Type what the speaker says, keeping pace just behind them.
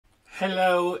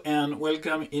Hello and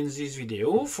welcome in this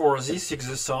video for this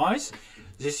exercise.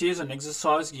 This is an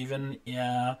exercise given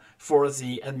for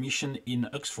the admission in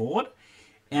Oxford,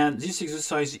 and this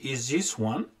exercise is this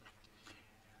one.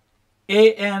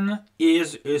 AN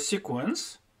is a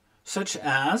sequence such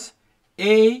as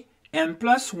AN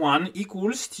plus 1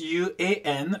 equals to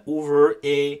AN over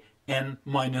AN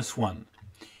minus 1.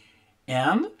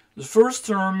 And the first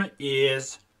term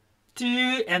is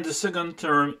 2 and the second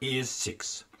term is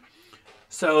 6.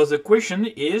 So the question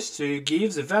is to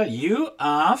give the value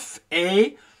of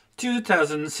A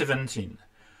 2017.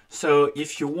 So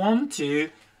if you want to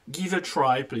give a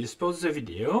try, please pause the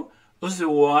video.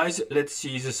 Otherwise, let's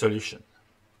see the solution.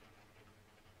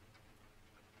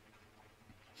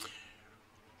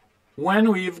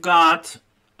 When we've got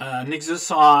an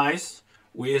exercise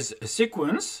with a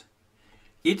sequence,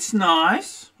 it's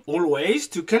nice always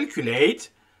to calculate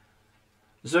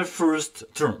the first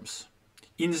terms.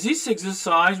 In this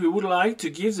exercise, we would like to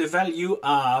give the value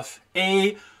of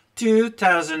A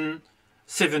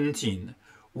 2017.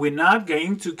 We're not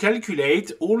going to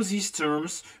calculate all these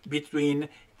terms between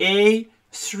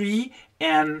A3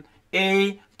 and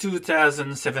A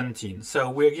 2017.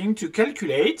 So we're going to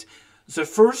calculate the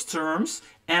first terms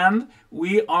and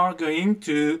we are going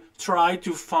to try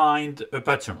to find a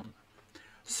pattern.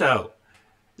 So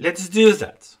let's do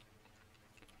that.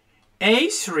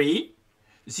 A3,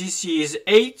 this is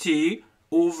A2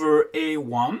 over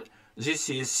A1, this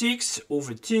is 6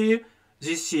 over 2,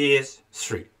 this is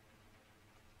 3.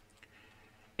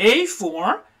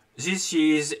 A4, this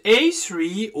is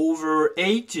A3 over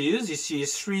A2, this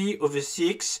is 3 over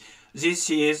 6, this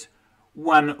is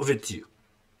 1 over 2.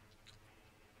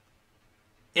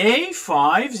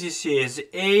 A5, this is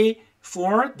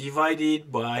A4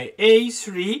 divided by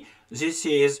A3, this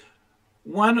is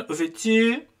 1 over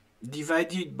 2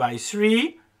 divided by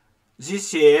 3,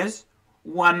 this is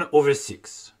 1 over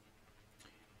 6.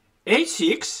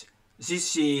 A6,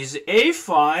 this is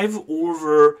A5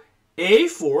 over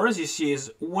A4, this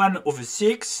is 1 over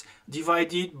 6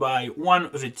 divided by 1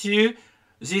 over 2,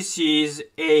 this is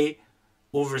A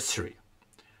over 3.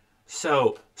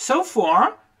 So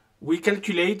far we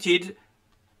calculated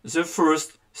the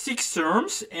first 6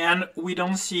 terms and we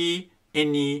don't see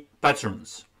any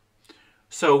patterns.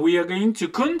 So we are going to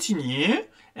continue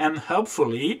and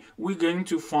hopefully we're going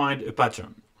to find a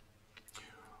pattern.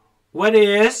 What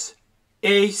is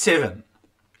A7?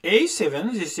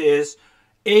 A7, this is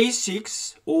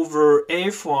A6 over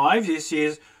A5, this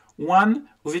is 1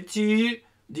 over 2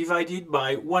 divided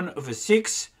by 1 over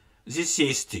 6, this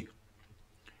is 2.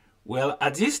 Well,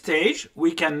 at this stage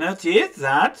we can notice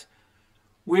that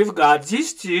we've got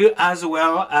these two as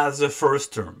well as the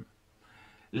first term.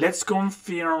 Let's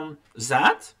confirm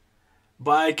that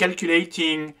by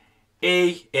calculating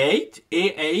A8.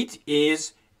 A8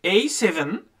 is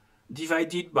A7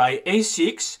 divided by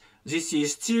A6. This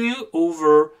is 2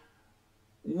 over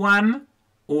 1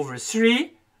 over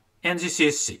 3, and this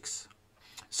is 6.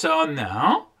 So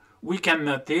now we can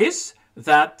notice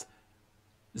that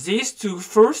these two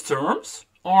first terms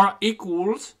are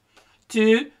equal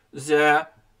to the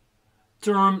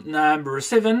term number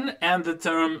 7 and the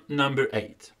term number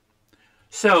 8.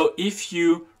 So if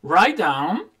you write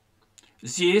down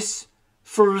these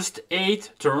first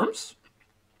 8 terms,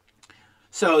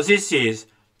 so this is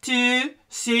 2,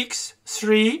 6,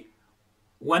 3,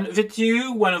 1 over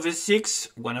 2, 1 over 6,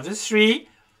 1 over 3,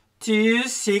 2,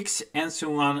 6, and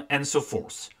so on and so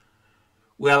forth.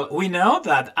 Well, we know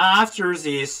that after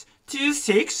this 2,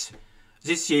 6,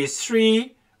 this is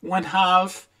 3,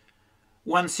 1/2,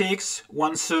 1 6,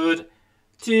 1/3,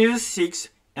 2 6,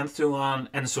 and so on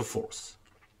and so forth.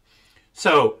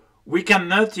 So we can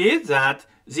notice that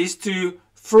these two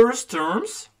first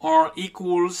terms are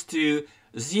equals to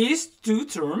these two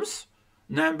terms,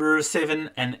 number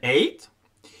 7 and 8,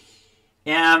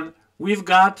 and we've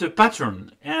got a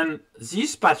pattern, and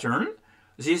this pattern,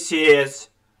 this is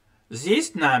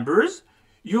these numbers,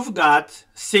 you've got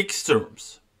 6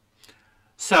 terms.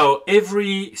 So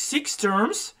every 6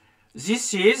 terms,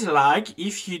 this is like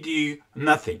if you do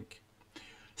nothing.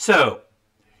 So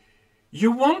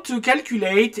you want to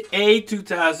calculate A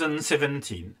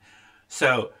 2017.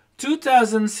 So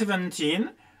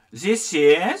 2017, this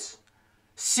is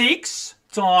 6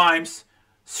 times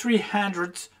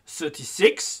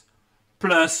 336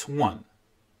 plus 1.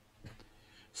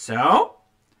 So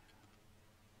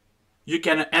you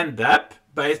can end up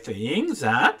by saying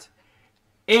that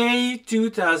A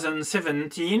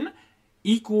 2017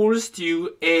 equals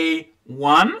to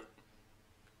A1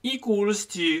 equals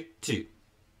to 2.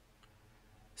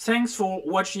 Thanks for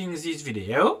watching this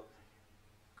video.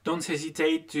 don't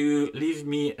hesitate to leave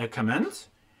me a comment,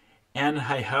 and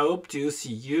I hope to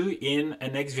see you in a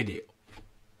next video.